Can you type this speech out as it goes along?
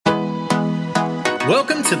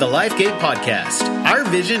Welcome to the LifeGate Podcast. Our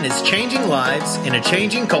vision is changing lives in a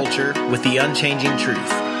changing culture with the unchanging truth.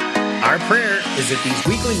 Our prayer is that these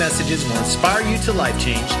weekly messages will inspire you to life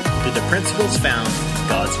change through the principles found in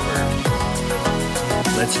God's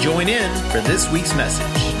Word. Let's join in for this week's message.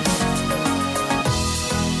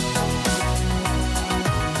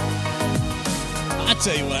 I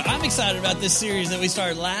tell you what, I'm excited about this series that we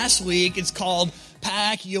started last week. It's called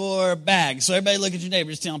Pack Your Bags. So everybody look at your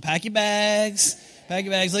neighbor. Just tell them, pack your bags. Pack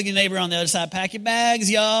your bags. Look at your neighbor on the other side. Pack your bags,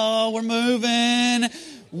 y'all. We're moving.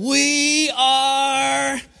 We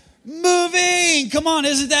are moving. Come on,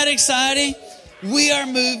 isn't that exciting? We are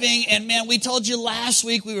moving, and man, we told you last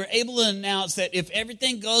week we were able to announce that if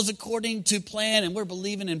everything goes according to plan, and we're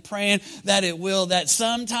believing and praying that it will, that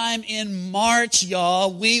sometime in March,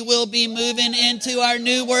 y'all, we will be moving into our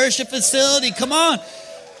new worship facility. Come on.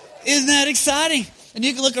 Isn't that exciting? And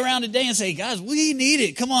you can look around today and say, guys, we need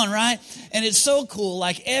it. Come on, right? And it's so cool,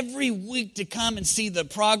 like every week to come and see the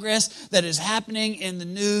progress that is happening in the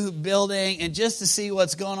new building and just to see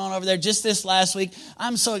what's going on over there. Just this last week,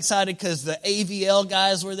 I'm so excited because the AVL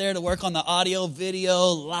guys were there to work on the audio,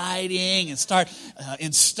 video, lighting, and start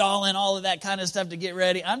installing all of that kind of stuff to get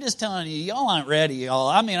ready. I'm just telling you, y'all aren't ready, y'all.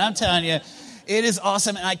 I mean, I'm telling you, it is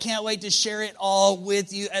awesome, and I can't wait to share it all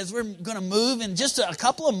with you as we're going to move in just a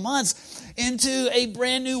couple of months into a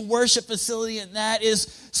brand new worship facility, and that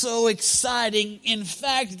is so exciting. In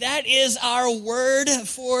fact, that is our word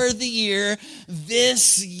for the year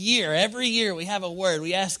this year. Every year we have a word.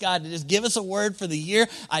 We ask God to just give us a word for the year.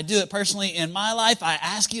 I do it personally in my life. I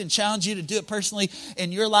ask you and challenge you to do it personally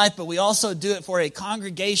in your life, but we also do it for a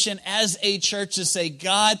congregation as a church to say,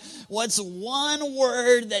 God, what's one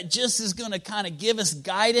word that just is going to kind of give us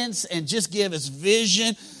guidance and just give us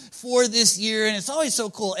vision for this year? And it's always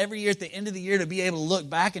so cool every year at the end of the year to be able to look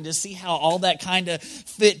back and just see how all that kind of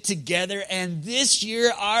fit together. And this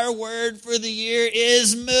year, our word for the year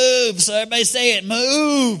is move. So everybody say it,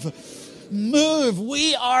 move. Move.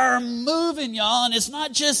 We are moving, y'all. And it's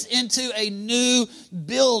not just into a new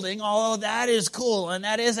building, although that is cool. And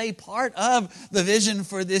that is a part of the vision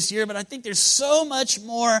for this year. But I think there's so much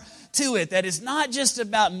more to it, that it's not just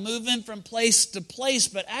about moving from place to place,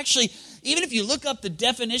 but actually, even if you look up the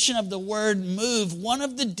definition of the word move, one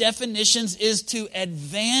of the definitions is to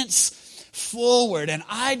advance forward. And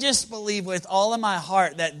I just believe with all of my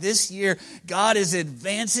heart that this year God is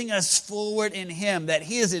advancing us forward in Him, that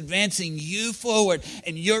He is advancing you forward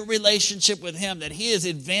in your relationship with Him, that He is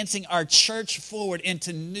advancing our church forward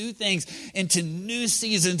into new things, into new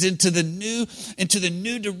seasons, into the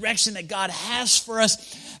new direction that God has for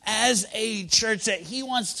us as a church, that He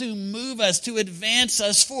wants to move us, to advance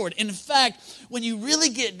us forward. In fact, when you really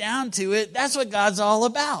get down to it, that's what God's all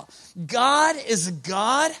about. God is a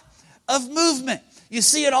God of movement. You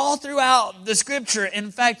see it all throughout the scripture.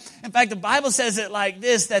 In fact, the Bible says it like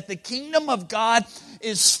this, that the kingdom of God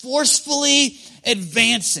is forcefully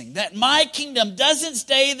advancing, that my kingdom doesn't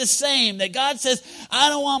stay the same, that God says, I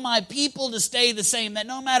don't want my people to stay the same, that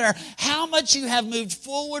no matter how much you have moved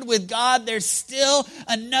forward with God, there's still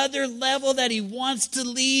another level that He wants to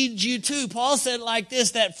lead you to. Paul said it like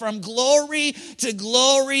this, that from glory to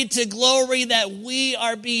glory to glory, that we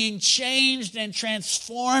are being changed and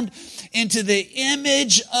transformed into the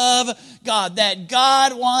image of God, that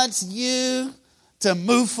God wants you to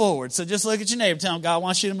move forward. So just look at your neighbor, tell him, God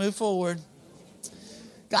wants you to move forward.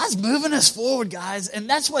 God's moving us forward, guys. And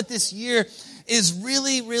that's what this year is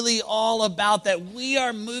really, really all about, that we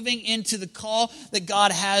are moving into the call that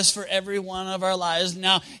God has for every one of our lives.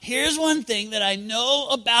 Now, here's one thing that I know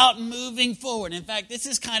about moving forward. In fact, this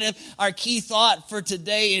is kind of our key thought for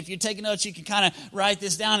today. If you're taking notes, you can kind of write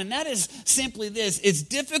this down. And that is simply this. It's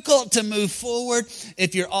difficult to move forward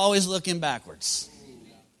if you're always looking backwards.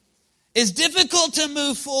 It's difficult to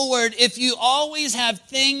move forward if you always have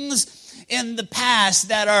things in the past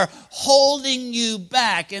that are holding you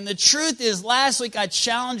back. And the truth is, last week I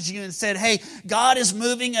challenged you and said, hey, God is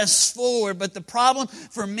moving us forward. But the problem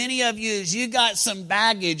for many of you is you got some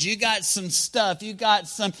baggage, you got some stuff, you got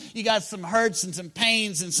some hurts and some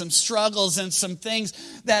pains and some struggles and some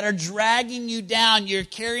things that are dragging you down. You're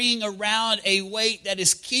carrying around a weight that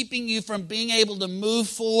is keeping you from being able to move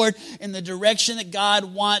forward in the direction that God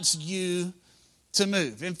wants you to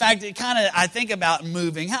move. In fact, I think about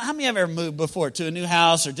moving. How many have ever moved before to a new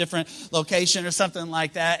house or different location or something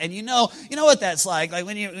like that? And you know what that's like. Like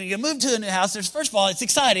when you move to a new house, first of all, it's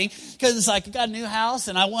exciting because it's like, I got a new house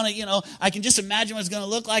and I want to, I can just imagine what it's going to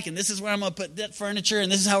look like, and this is where I'm going to put that furniture,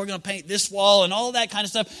 and this is how we're going to paint this wall and all that kind of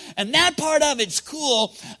stuff. And that part of it's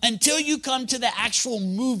cool until you come to the actual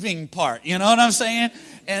moving part. You know what I'm saying?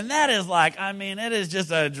 And that is like, it is just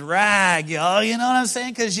a drag, y'all. You know what I'm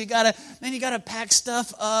saying? Because you gotta pack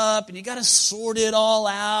stuff up, and you gotta sort it all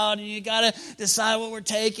out, and you gotta decide what we're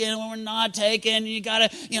taking and what we're not taking. And you gotta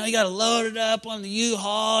load it up on the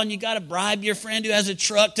U-Haul, and you gotta bribe your friend who has a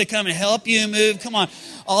truck to come and help you move. Come on,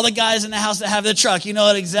 all the guys in the house that have the truck, you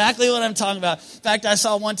know exactly what I'm talking about. In fact, I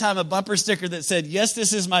saw one time a bumper sticker that said, "Yes,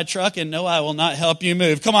 this is my truck, and no, I will not help you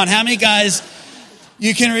move." Come on, how many guys?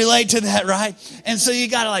 You can relate to that, right? And so you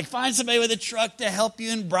got to find somebody with a truck to help you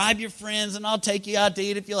and bribe your friends, and I'll take you out to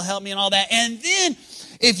eat if you'll help me and all that. And then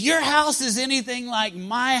if your house is anything like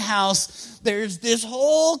my house, there's this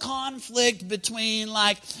whole conflict between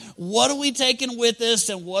what are we taking with us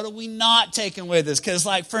and what are we not taking with us? Because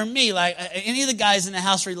for me, any of the guys in the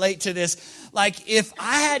house relate to this. If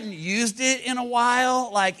I hadn't used it in a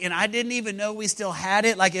while, and I didn't even know we still had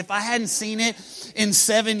it, if I hadn't seen it in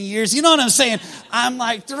 7 years, you know what I'm saying? I'm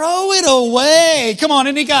throw it away. Come on,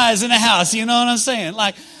 any guys in the house, you know what I'm saying?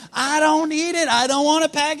 I don't need it. I don't want to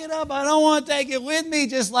pack it up. I don't want to take it with me.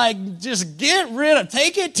 Just get rid of,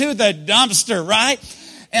 take it to the dumpster, right?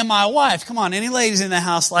 And my wife, come on, any ladies in the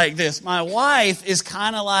house like this? My wife is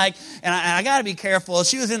kind of and I got to be careful.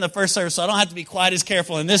 She was in the first service, so I don't have to be quite as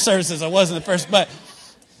careful in this service as I was in the first. But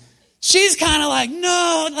she's kind of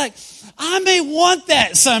no, I may want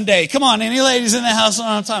that someday. Come on, any ladies in the house know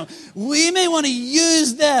what I'm talking about? We may want to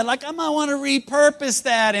use that. I might want to repurpose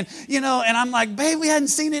that. And, and I'm babe, we hadn't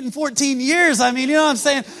seen it in 14 years. You know what I'm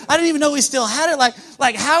saying? I didn't even know we still had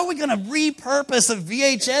it. How are we going to repurpose a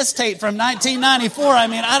VHS tape from 1994?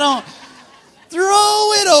 I don't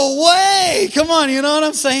throw it away. Come on, you know what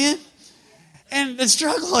I'm saying? And the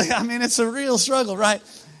struggle, it's a real struggle, right?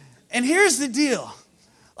 And here's the deal.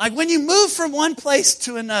 When you move from one place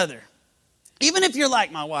to another, even if you're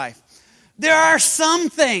like my wife, there are some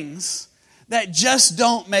things that just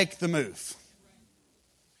don't make the move.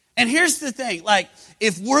 And here's the thing,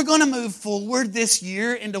 if we're going to move forward this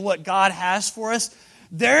year into what God has for us,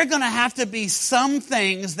 there are going to have to be some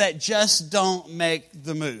things that just don't make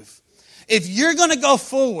the move. If you're going to go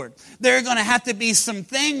forward, there are going to have to be some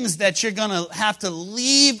things that you're going to have to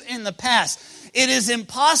leave in the past. It is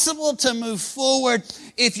impossible to move forward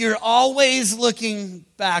if you're always looking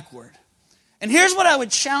backward. And here's what I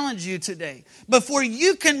would challenge you today. Before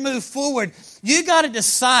you can move forward, you got to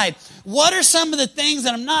decide, what are some of the things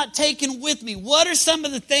that I'm not taking with me? What are some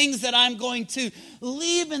of the things that I'm going to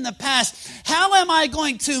leave in the past? How am I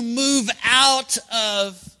going to move out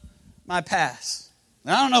of my past?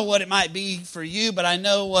 Now, I don't know what it might be for you, but I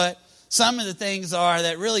know what some of the things are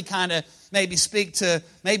that really kind of maybe speak to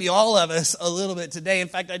maybe all of us a little bit today. In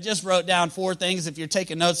fact, I just wrote down 4 things. If you're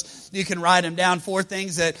taking notes, you can write them down. 4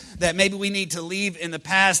 things that maybe we need to leave in the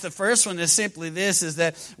past. The first one is simply this, is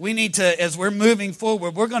that we need to, as we're moving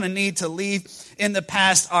forward, we're going to need to leave in the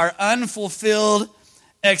past our unfulfilled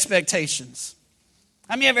expectations.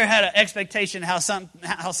 How many ever had an expectation how something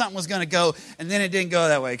was going to go, and then it didn't go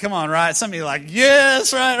that way? Come on, right? Some of you are like,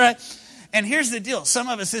 yes, right. And here's the deal. Some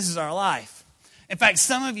of us, this is our life. In fact,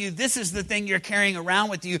 some of you, this is the thing you're carrying around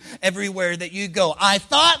with you everywhere that you go. I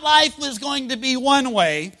thought life was going to be one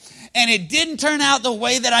way, and it didn't turn out the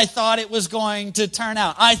way that I thought it was going to turn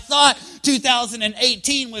out. I thought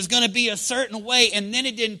 2018 was going to be a certain way, and then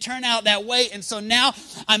it didn't turn out that way. And so now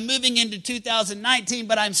I'm moving into 2019,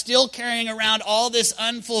 but I'm still carrying around all this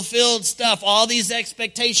unfulfilled stuff, all these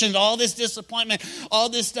expectations, all this disappointment, all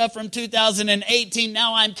this stuff from 2018.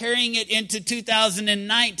 Now I'm carrying it into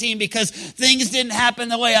 2019 because things didn't happen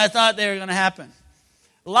the way I thought they were going to happen.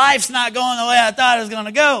 Life's not going the way I thought it was going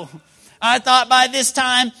to go. I thought by this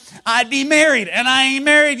time I'd be married, and I ain't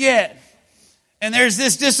married yet. And there's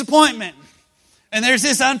this disappointment. And there's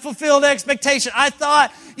this unfulfilled expectation. I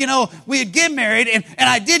thought, we'd get married, and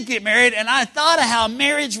I did get married, and I thought of how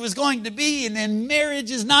marriage was going to be, and then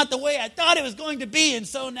marriage is not the way I thought it was going to be, and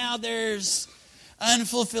so now there's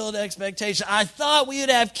unfulfilled expectation. I thought we would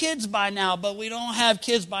have kids by now, but we don't have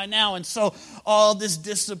kids by now, and so all this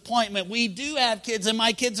disappointment. We do have kids, and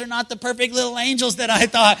my kids are not the perfect little angels that I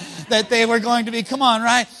thought that they were going to be. Come on,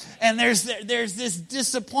 right? And there's this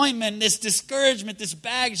disappointment, this discouragement, this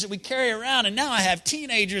baggage that we carry around. And now I have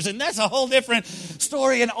teenagers, and that's a whole different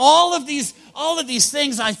story. And all of these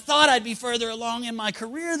things, I thought I'd be further along in my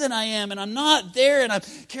career than I am, and I'm not there, and I'm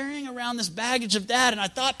carrying around this baggage of that. And I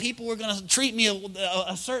thought people were going to treat me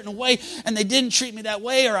a certain way, and they didn't treat me that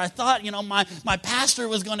way. Or I thought, my pastor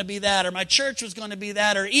was going to be that, or my church was going to be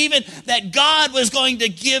that, or even that God was going to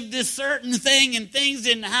give this certain thing, and things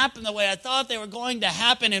didn't happen the way I thought they were going to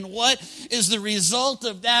happen. And what is the result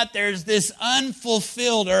of that? There's this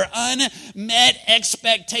unfulfilled or unmet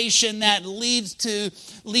expectation that leads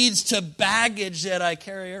to baggage baggage that I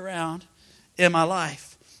carry around in my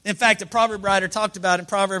life. In fact, a proverb writer talked about in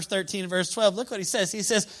Proverbs 13 verse 12. Look what he says. He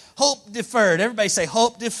says, hope deferred. Everybody say,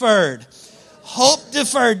 hope deferred. Hope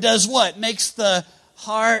deferred does what? Makes the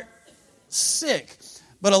heart sick.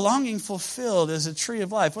 But a longing fulfilled is a tree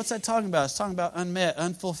of life. What's that talking about? It's talking about unmet,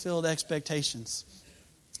 unfulfilled expectations.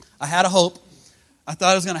 I had a hope. I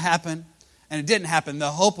thought it was going to happen, and it didn't happen.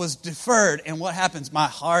 The hope was deferred, and what happens? My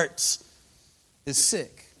heart is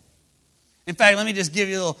sick. In fact, let me just give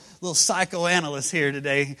you a little psychoanalyst here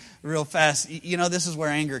today real fast. You know, this is where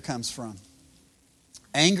anger comes from.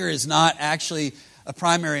 Anger is not actually a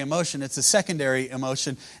primary emotion. It's a secondary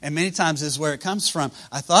emotion. And many times this is where it comes from.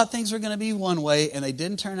 I thought things were going to be one way and they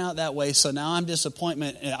didn't turn out that way. So now I'm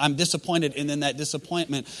disappointed, and then that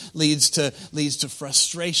disappointment leads to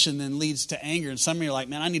frustration, then leads to anger. And some of you are like,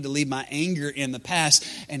 man, I need to leave my anger in the past.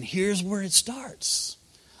 And here's where it starts.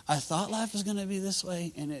 I thought life was going to be this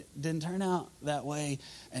way, and it didn't turn out that way.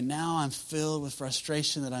 And now I'm filled with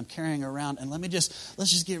frustration that I'm carrying around. And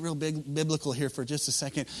let's just get real biblical here for just a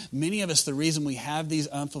second. Many of us, the reason we have these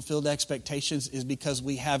unfulfilled expectations is because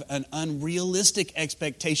we have an unrealistic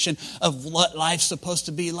expectation of what life's supposed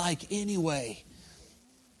to be like anyway.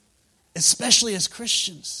 Especially as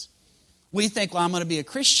Christians. We think, well, I'm going to be a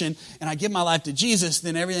Christian and I give my life to Jesus,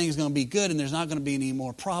 then everything is going to be good and there's not going to be any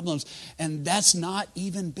more problems. And that's not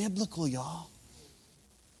even biblical, y'all.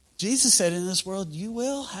 Jesus said in this world, you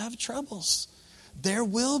will have troubles. There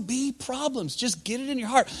will be problems. Just get it in your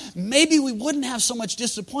heart. Maybe we wouldn't have so much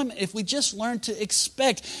disappointment if we just learned to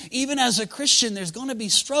expect. Even as a Christian, there's going to be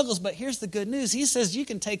struggles, but here's the good news. He says you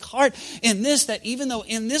can take heart in this, that even though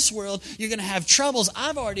in this world you're going to have troubles,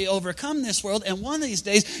 I've already overcome this world, and one of these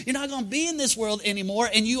days you're not going to be in this world anymore,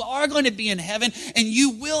 and you are going to be in heaven, and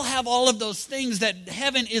you will have all of those things that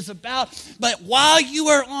heaven is about. But while you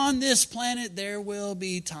are on this planet, there will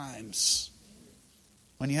be times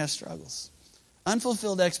when you have struggles.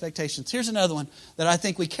 Unfulfilled expectations. Here's another one that I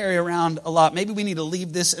think we carry around a lot. Maybe we need to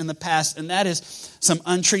leave this in the past, and that is some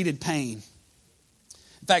untreated pain.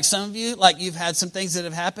 In fact, some of you, like you've had some things that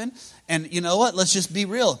have happened, and you know what? Let's just be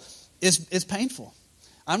real. It's painful.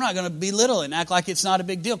 I'm not going to belittle it and act like it's not a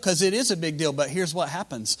big deal, because it is a big deal. But here's what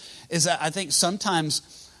happens, is that I think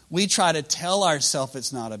sometimes we try to tell ourselves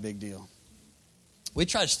it's not a big deal. We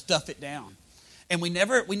try to stuff it down. And we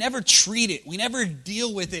never treat it. We never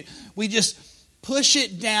deal with it. We just push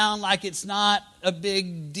it down like it's not a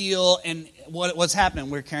big deal, and what's happening?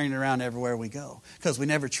 We're carrying it around everywhere we go because we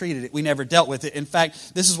never treated it. We never dealt with it. In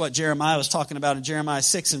fact, this is what Jeremiah was talking about in Jeremiah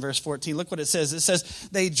 6 and verse 14. Look what it says. It says,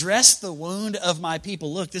 they dress the wound of my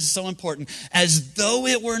people. Look, this is so important. As though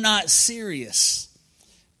it were not serious.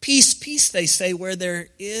 Peace, peace, they say, where there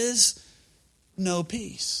is no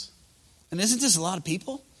peace. And isn't this a lot of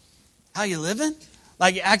people? How you living?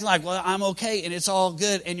 Like you're acting like, well, I'm okay and it's all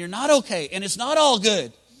good, and you're not okay and it's not all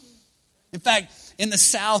good. In fact, in the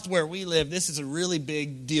South where we live, this is a really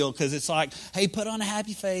big deal because it's like, hey, put on a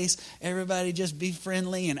happy face. Everybody just be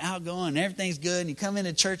friendly and outgoing and everything's good. And you come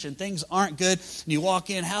into church and things aren't good. And you walk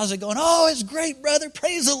in, how's it going? Oh, it's great, brother.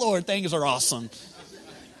 Praise the Lord. Things are awesome.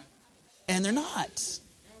 And they're not.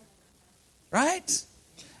 Right?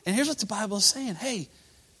 And here's what the Bible is saying. Hey,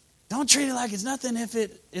 don't treat it like it's nothing if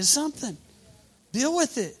it is something. Deal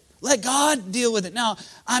with it. Let God deal with it. Now,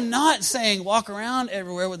 I'm not saying walk around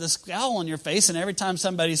everywhere with a scowl on your face, and every time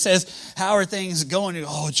somebody says, how are things going? You go,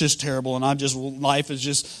 oh, it's just terrible, and life is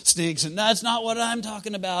just stinks. And that's not what I'm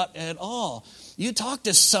talking about at all. You talk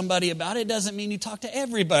to somebody about it doesn't mean you talk to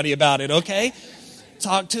everybody about it, okay?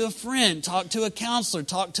 Talk to a friend, talk to a counselor,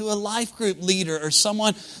 talk to a life group leader or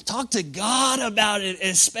someone. Talk to God about it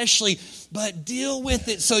especially, but deal with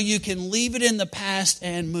it so you can leave it in the past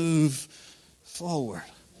and move forward.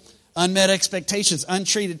 Unmet expectations,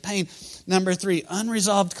 untreated pain. Number 3,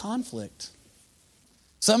 unresolved conflict.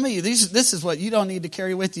 Some of you, this is what you don't need to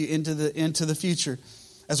carry with you into the future.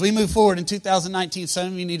 As we move forward in 2019, some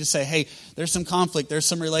of you need to say, hey, there's some conflict, there's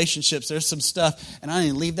some relationships, there's some stuff, and I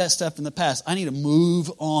need to leave that stuff in the past. I need to move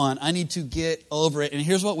on. I need to get over it. And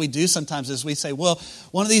here's what we do sometimes is we say, well,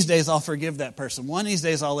 one of these days I'll forgive that person. One of these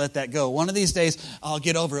days I'll let that go. One of these days I'll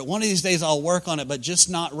get over it. One of these days I'll work on it, but just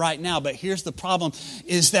not right now. But here's the problem,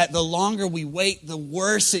 is that the longer we wait, the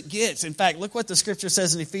worse it gets. In fact, look what the scripture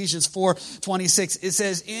says in Ephesians 4:26. It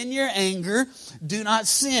says, in your anger, do not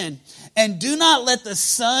sin, and do not let the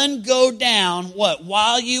sun sun go down, what?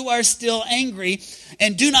 While you are still angry,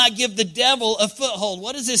 and do not give the devil a foothold.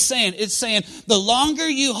 What is this saying? It's saying the longer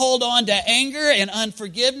you hold on to anger and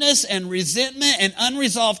unforgiveness and resentment and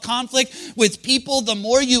unresolved conflict with people, the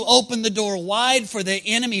more you open the door wide for the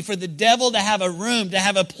enemy, for the devil to have a room, to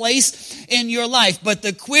have a place in your life. But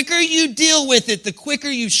the quicker you deal with it, the quicker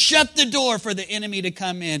you shut the door for the enemy to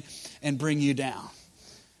come in and bring you down.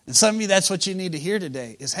 And some of you, that's what you need to hear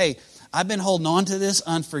today is, hey, I've been holding on to this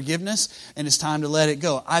unforgiveness, and it's time to let it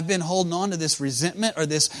go. I've been holding on to this resentment or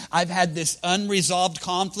I've had this unresolved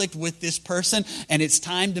conflict with this person, and it's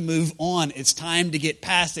time to move on. It's time to get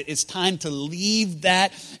past it. It's time to leave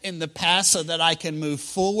that in the past so that I can move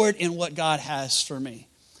forward in what God has for me.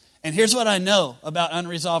 And here's what I know about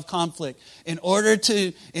unresolved conflict. In order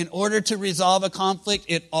to resolve a conflict,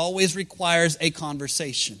 it always requires a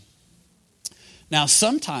conversation. Now,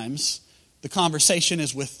 sometimes the conversation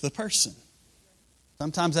is with the person.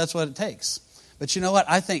 Sometimes that's what it takes. But you know what?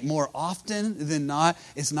 I think more often than not,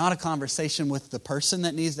 it's not a conversation with the person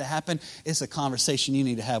that needs to happen. It's a conversation you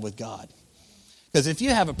need to have with God. Because if you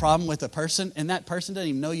have a problem with a person and that person doesn't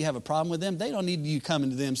even know you have a problem with them, they don't need you coming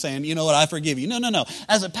to them saying, you know what, I forgive you. No.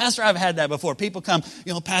 As a pastor, I've had that before. People come,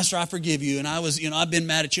 Pastor, I forgive you. And I've been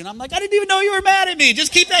mad at you. And I'm like, I didn't even know you were mad at me.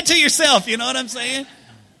 Just keep that to yourself. You know what I'm saying?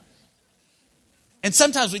 And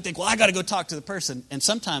sometimes we think, well, I got to go talk to the person. And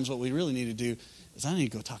sometimes what we really need to do is I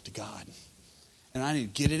need to go talk to God. And I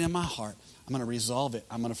need to get it in my heart. I'm going to resolve it.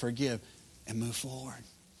 I'm going to forgive and move forward.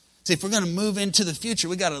 See, if we're going to move into the future,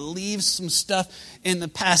 we got to leave some stuff in the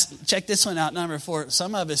past. Check this one out, number 4.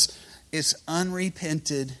 Some of us, it's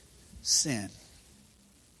unrepented sin.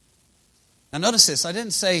 Now notice this. I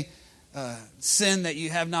didn't say sin that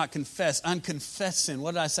you have not confessed. Unconfessed sin.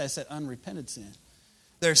 What did I say? I said unrepented sin.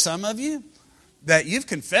 There are some of you that you've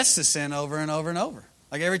confessed the sin over and over and over.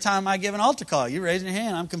 Like every time I give an altar call, you raise your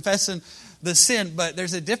hand, I'm confessing the sin. But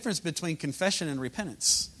there's a difference between confession and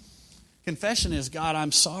repentance. Confession is, God,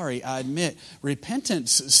 I'm sorry, I admit.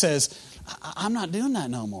 Repentance says, I'm not doing that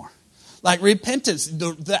no more. Like repentance,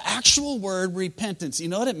 the actual word repentance, you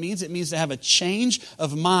know what it means? It means to have a change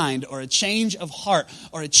of mind or a change of heart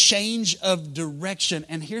or a change of direction.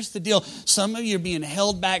 And here's the deal. Some of you are being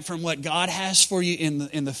held back from what God has for you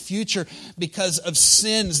in the future because of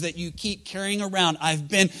sins that you keep carrying around. I've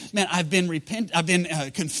been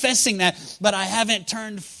confessing that, but I haven't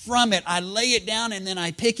turned from it. I lay it down and then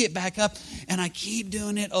I pick it back up and I keep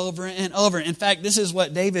doing it over and over. In fact, this is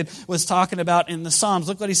what David was talking about in the Psalms.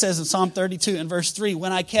 Look what he says in Psalm 32 and verse 3.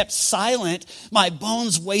 When I kept silent, my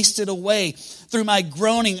bones wasted away through my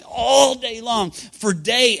groaning all day long. For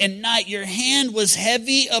day and night your hand was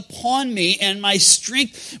heavy upon me, and my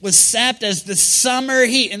strength was sapped as the summer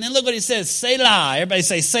heat. And then look what he says, Selah. Everybody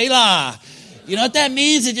say Selah. You know what that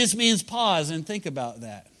means? It just means pause and think about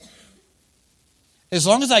that. As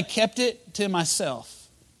long as I kept it to myself,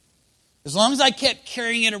 as long as I kept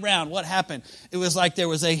carrying it around, what happened? It was like there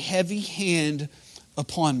was a heavy hand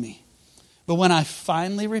upon me. But when I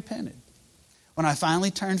finally repented, when I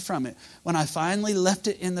finally turned from it, when I finally left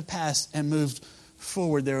it in the past and moved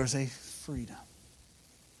forward, there was a freedom.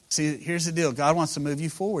 See, here's the deal. God wants to move you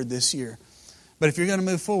forward this year. But if you're going to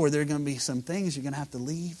move forward, there are going to be some things you're going to have to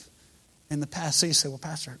leave in the past. So you say, well,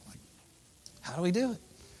 Pastor, how do we do it?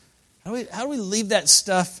 How do we leave that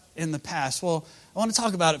stuff in the past? Well, I want to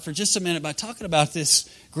talk about it for just a minute by talking about this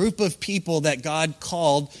group of people that God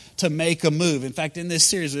called to make a move. In fact, in this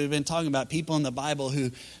series, we've been talking about people in the Bible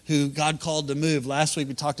who God called to move. Last week,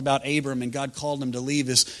 we talked about Abram, and God called him to leave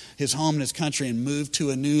his home and his country and move to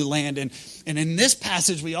a new land. And in this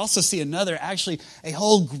passage, we also see a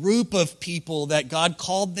whole group of people that God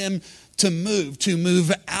called them to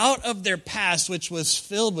move out of their past, which was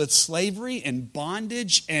filled with slavery and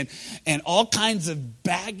bondage and all kinds of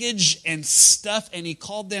baggage and stuff. And he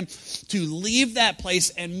called them to leave that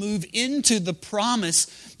place and move into the promise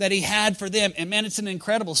that he had for them. And man, it's an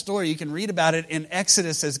incredible story. You can read about it in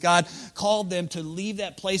Exodus as God called them to leave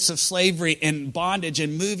that place of slavery and bondage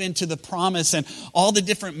and move into the promise and all the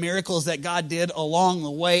different miracles that God did along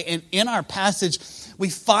the way. And in our passage, we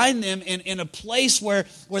find them in a place where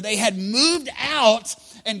they had moved out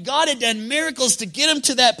and God had done miracles to get them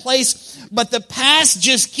to that place, but the past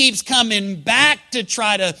just keeps coming back to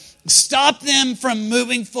try to stop them from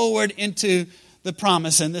moving forward into the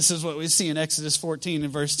promise. And this is what we see in Exodus 14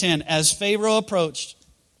 and verse 10. As Pharaoh approached,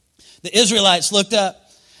 the Israelites looked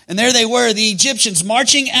up, and there they were, the Egyptians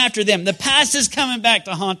marching after them. The past is coming back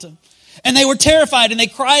to haunt them. And they were terrified, and they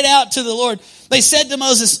cried out to the Lord. They said to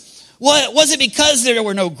Moses, "What was it because there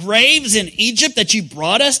were no graves in Egypt that you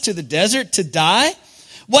brought us to the desert to die?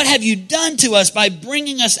 What have you done to us by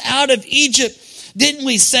bringing us out of Egypt Didn't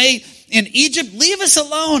we say in Egypt, leave us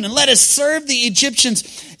alone and let us serve the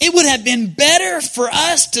Egyptians? It would have been better for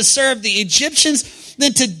us to serve the Egyptians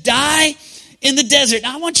than to die in the desert.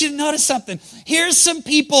 Now, I want you to notice something. Here's some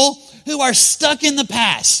people who are stuck in the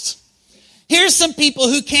past. Here's some people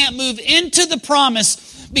who can't move into the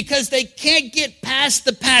promise because they can't get past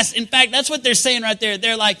the past. In fact, that's what they're saying right there.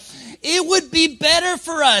 They're like, it would be better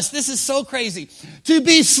for us, this is so crazy, to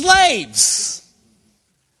be slaves.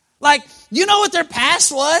 Like, you know what their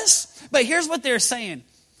past was? But here's what they're saying.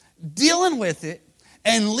 Dealing with it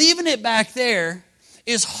and leaving it back there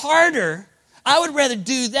is harder. I would rather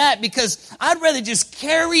do that because I'd rather just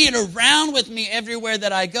carry it around with me everywhere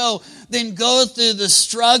that I go than go through the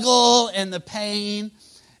struggle and the pain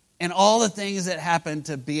and all the things that happen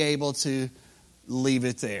to be able to leave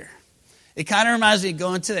it there. It kind of reminds me of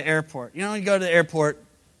going to the airport. You know, when you go to the airport,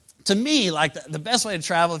 to me, like the best way to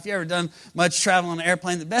travel, if you've ever done much travel on an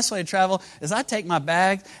airplane, the best way to travel is I take my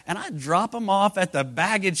bags and I drop them off at the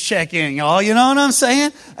baggage check-in, y'all. You know what I'm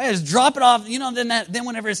saying? I just drop it off. You know, then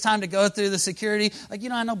whenever it's time to go through the security, like, you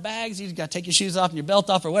know, I know bags, you got to take your shoes off and your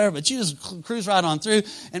belt off or whatever, but you just cruise right on through.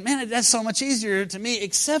 And man, that's so much easier to me,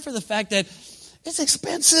 except for the fact that it's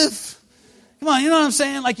expensive. Come on, you know what I'm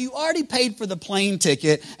saying? Like, you already paid for the plane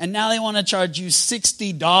ticket, and now they want to charge you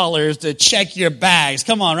 $60 to check your bags.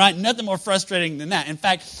 Come on, right? Nothing more frustrating than that. In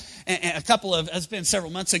fact, it's been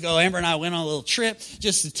several months ago, Amber and I went on a little trip,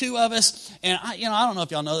 just the two of us, and I don't know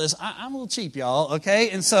if y'all know this, I'm a little cheap, y'all,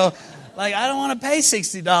 okay? And so, like, I don't want to pay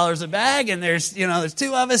 $60 a bag, and there's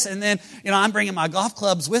two of us, and then, I'm bringing my golf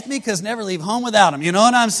clubs with me because never leave home without them. You know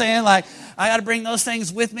what I'm saying? Like, I got to bring those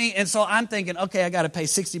things with me, and so I'm thinking, okay, I got to pay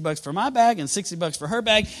 $60 for my bag, and $60 for her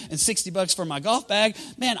bag, and $60 for my golf bag.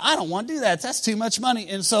 Man, I don't want to do that. That's too much money.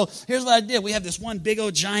 And so here's what I did. We have this one big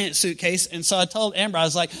old giant suitcase, and so I told Amber, I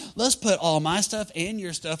was like, let's put all my stuff and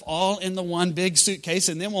your stuff all in the one big suitcase,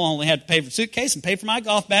 and then we'll only have to pay for the suitcase and pay for my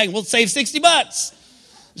golf bag, and we'll save $60.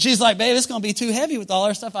 She's like, babe, it's going to be too heavy with all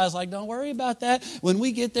our stuff. I was like, don't worry about that. When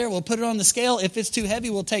we get there, we'll put it on the scale. If it's too heavy,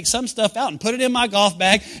 we'll take some stuff out and put it in my golf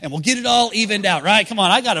bag, and we'll get it all evened out, right? Come on,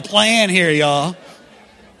 I got a plan here, y'all.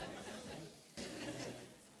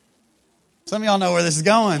 Some of y'all know where this is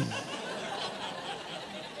going.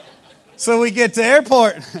 So we get to the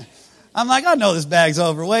airport. I'm like, I know this bag's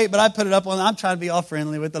overweight, but I put it up on, I'm trying to be all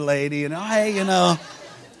friendly with the lady, and hey,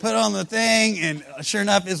 put on the thing, and sure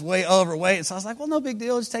enough, it's way overweight. So I was like, well, no big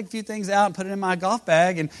deal. Just take a few things out and put it in my golf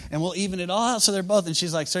bag, and we'll even it all out. So they're both, and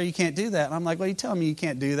she's like, sir, you can't do that. And I'm like, well, you telling me you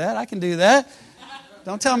can't do that? I can do that.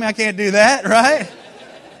 Don't tell me I can't do that, right?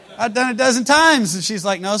 I've done it a dozen times. And she's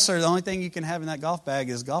like, no, sir, the only thing you can have in that golf bag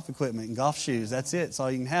is golf equipment and golf shoes. That's it. That's all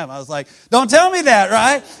you can have. I was like, don't tell me that,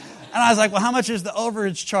 right? And I was like, well, how much is the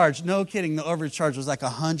overage charge? No kidding. The overage charge was like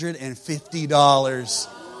 $150.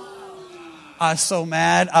 I was so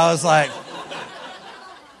mad. I was like,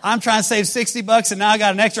 I'm trying to save $60 and now I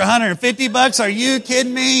got an extra $150. Are you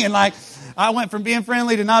kidding me? And like, I went from being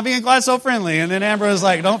friendly to not being quite so friendly. And then Amber was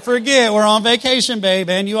like, don't forget, we're on vacation, babe,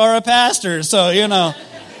 and you are a pastor. So,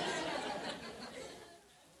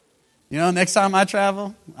 next time I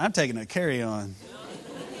travel, I'm taking a carry-on.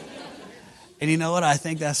 And you know what? I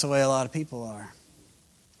think that's the way a lot of people are.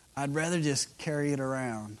 I'd rather just carry it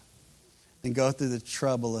around than go through the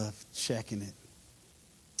trouble of checking it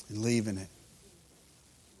and leaving it.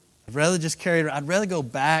 I'd rather just carry it. I'd rather go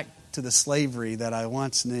back to the slavery that I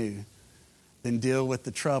once knew than deal with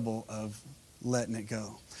the trouble of letting it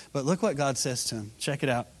go. But look what God says to him. Check it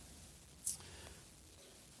out.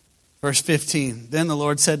 Verse 15. Then the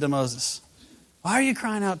Lord said to Moses, why are you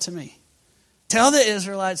crying out to me? Tell the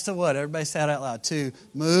Israelites to what? Everybody say it out loud. To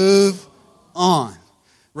move on.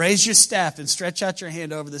 Raise your staff and stretch out your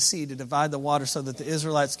hand over the sea to divide the water so that the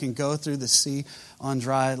Israelites can go through the sea on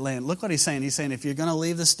dry land. Look what he's saying. He's saying if you're going to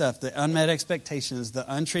leave the stuff, the unmet expectations, the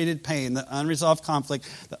untreated pain, the unresolved conflict,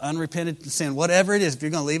 the unrepented sin, whatever it is, if you're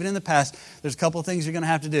going to leave it in the past, there's a couple of things you're going to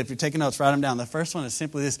have to do. If you're taking notes, write them down. The first one is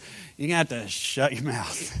simply this. You're going to have to shut your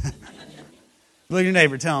mouth. Look at your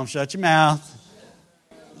neighbor. Tell him, shut your mouth.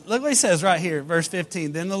 Look what he says right here, verse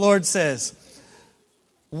 15. Then the Lord says,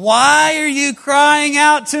 why are you crying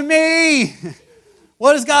out to me?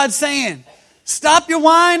 What is God saying? Stop your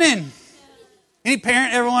whining. Any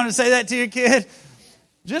parent ever want to say that to your kid?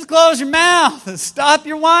 Just close your mouth. Stop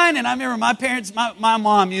your whining. I remember my parents, my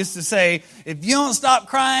mom used to say, if you don't stop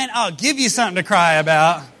crying, I'll give you something to cry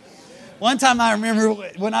about. One time I remember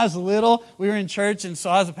when I was little, we were in church, and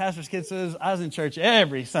so I was a pastor's kid, so I was in church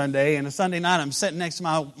every Sunday. And a Sunday night, I'm sitting next to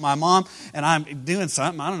my mom, and I'm doing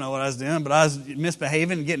something. I don't know what I was doing, but I was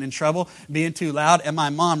misbehaving and getting in trouble, being too loud. And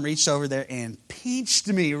my mom reached over there and pinched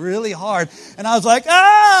me really hard. And I was like,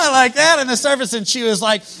 ah, like that on the surface. And she was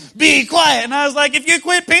like, be quiet. And I was like, if you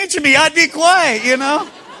quit pinching me, I'd be quiet, you know?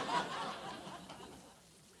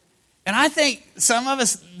 And I think some of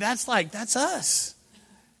us, that's us.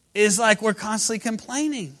 Is like we're constantly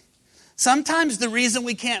complaining. Sometimes the reason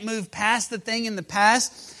we can't move past the thing in the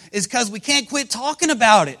past is because we can't quit talking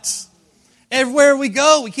about it. Everywhere we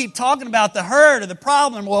go, we keep talking about the hurt or the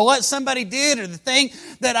problem or what somebody did or the thing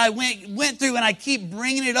that I went through, and I keep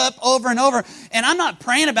bringing it up over and over. And I'm not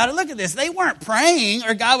praying about it. Look at this. They weren't praying,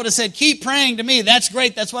 or God would have said, keep praying to me. That's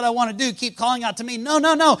great. That's what I want to do. Keep calling out to me.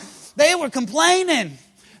 No. They were complaining.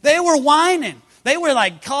 They were whining. They were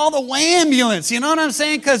like, call the ambulance. You know what I'm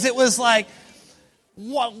saying? Because it was like,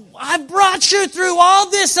 I brought you through all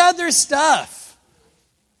this other stuff.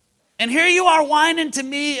 And here you are whining to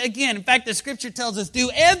me again. In fact, the scripture tells us, do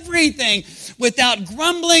everything without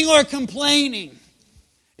grumbling or complaining.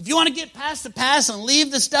 If you want to get past the past and leave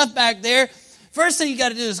the stuff back there, first thing you got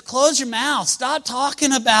to do is close your mouth. Stop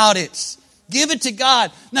talking about it. Give it to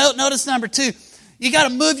God. Notice number 2, you got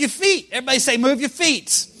to move your feet. Everybody say, move your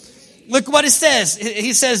feet. Look what it says.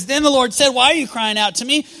 He says, then the Lord said, why are you crying out to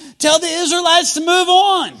me? Tell the Israelites to move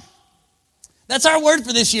on. That's our word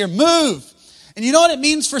for this year, move. And you know what it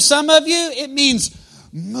means for some of you? It means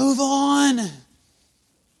move on.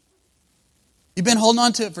 You've been holding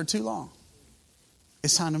on to it for too long.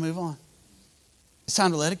 It's time to move on. It's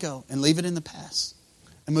time to let it go and leave it in the past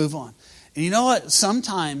and move on. And you know what?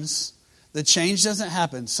 Sometimes the change doesn't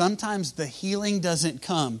happen. Sometimes the healing doesn't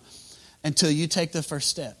come until you take the first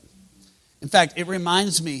step. In fact, it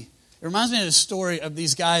reminds me of the story of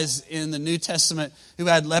these guys in the New Testament who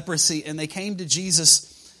had leprosy, and they came to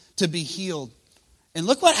Jesus to be healed. And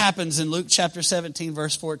look what happens in Luke chapter 17,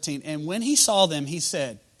 verse 14. And when he saw them, he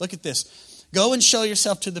said, look at this, go and show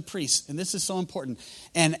yourself to the priest. And this is so important.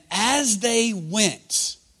 And as they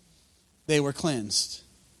went, they were cleansed.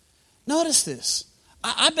 Notice this.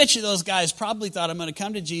 I bet you those guys probably thought, I'm going to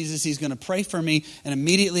come to Jesus, he's going to pray for me, and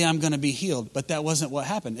immediately I'm going to be healed. But that wasn't what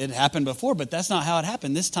happened. It happened before, but that's not how it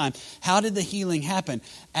happened this time. How did the healing happen?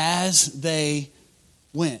 As they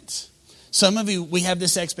went. Some of you, we have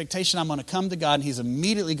this expectation, I'm going to come to God, and he's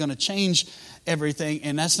immediately going to change everything.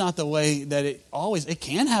 And that's not the way that it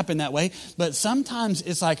can happen that way. But sometimes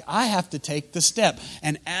it's like, I have to take the step.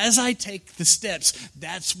 And as I take the steps,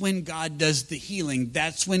 that's when God does the healing.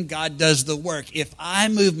 That's when God does the work. If I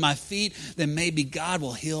move my feet, then maybe God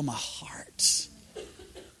will heal my heart. You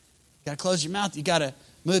got to close your mouth. You got to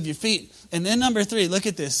move your feet. And then number 3, look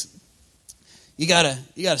at this. You got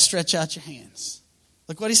to stretch out your hands.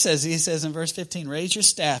 Look what he says. He says in verse 15, raise your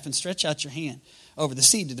staff and stretch out your hand over the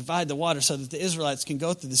sea to divide the water so that the Israelites can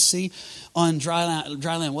go through the sea on dry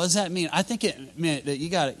land. What does that mean? I think it meant that you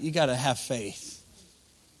got to have faith.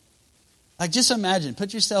 Like, just imagine,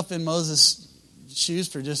 put yourself in Moses' shoes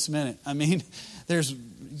for just a minute. I mean, there's a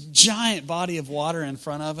giant body of water in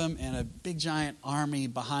front of him and a big giant army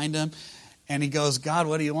behind him. And he goes, God,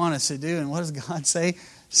 what do you want us to do? And what does God say?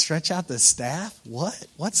 Stretch out the staff? What?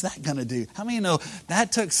 What's that going to do? How many know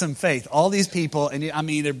that took some faith? All these people, and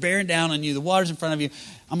they're bearing down on you. The water's in front of you.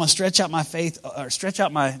 I'm going to stretch out my faith, or stretch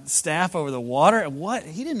out my staff over the water. And what?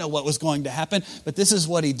 He didn't know what was going to happen, but this is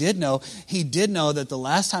what he did know. He did know that the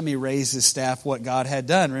last time he raised his staff, what God had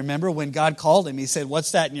done. Remember when God called him, he said,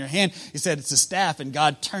 what's that in your hand? He said, it's a staff, and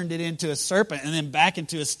God turned it into a serpent and then back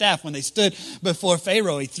into a staff. When they stood before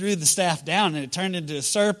Pharaoh, he threw the staff down and it turned into a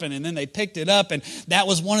serpent, and then they picked it up, and that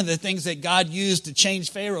was one of the things that God used to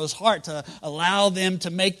change Pharaoh's heart, to allow them to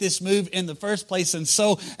make this move in the first place. And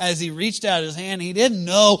so as he reached out his hand, he didn't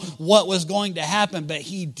know what was going to happen, but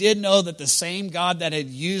he did know that the same God that had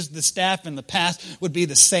used the staff in the past would be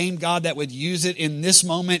the same God that would use it in this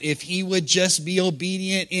moment if he would just be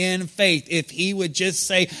obedient in faith. If he would just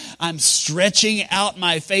say, I'm stretching out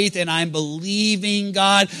my faith and I'm believing,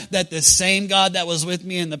 God, that the same God that was with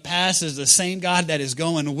me in the past is the same God that is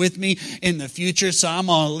going with me in the future. So I'm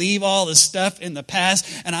going to leave all the stuff in the past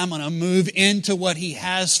and I'm going to move into what he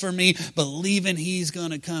has for me, believing he's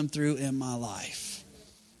going to come through in my life.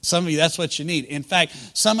 Some of you, that's what you need. In fact,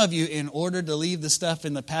 some of you, in order to leave the stuff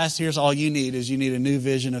in the past, here's all you need, is you need a new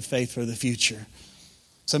vision of faith for the future.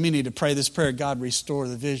 Some of you need to pray this prayer. God, restore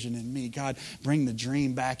the vision in me. God, bring the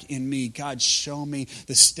dream back in me. God, show me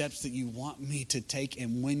the steps that you want me to take.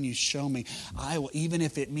 And when you show me, I will, even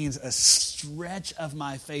if it means a stretch of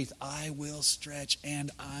my faith, I will stretch and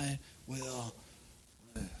I will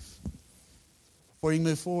move. Before you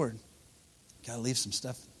move forward, you got to leave some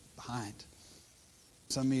stuff behind.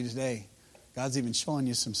 Some of you today, God's even showing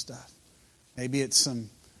you some stuff. Maybe it's some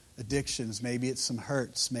addictions. Maybe it's some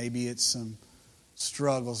hurts. Maybe it's some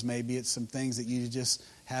struggles. Maybe it's some things that you just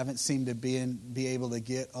haven't seemed to be able to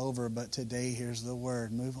get over. But today, here's the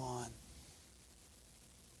word. Move on.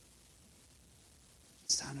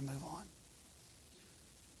 It's time to move on.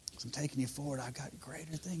 So I'm taking you forward. I've got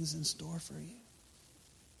greater things in store for you.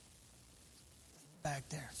 Back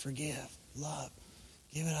there. Forgive. Love.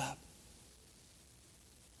 Give it up.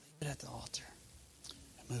 Leave it at the altar.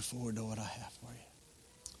 And move forward to what I have for you.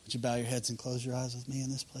 Would you bow your heads and close your eyes with me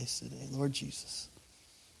in this place today? Lord Jesus,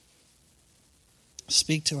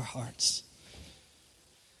 speak to our hearts.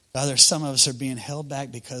 Father, some of us are being held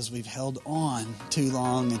back because we've held on too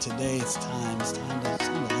long, and today it's time to let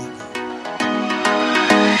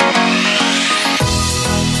go.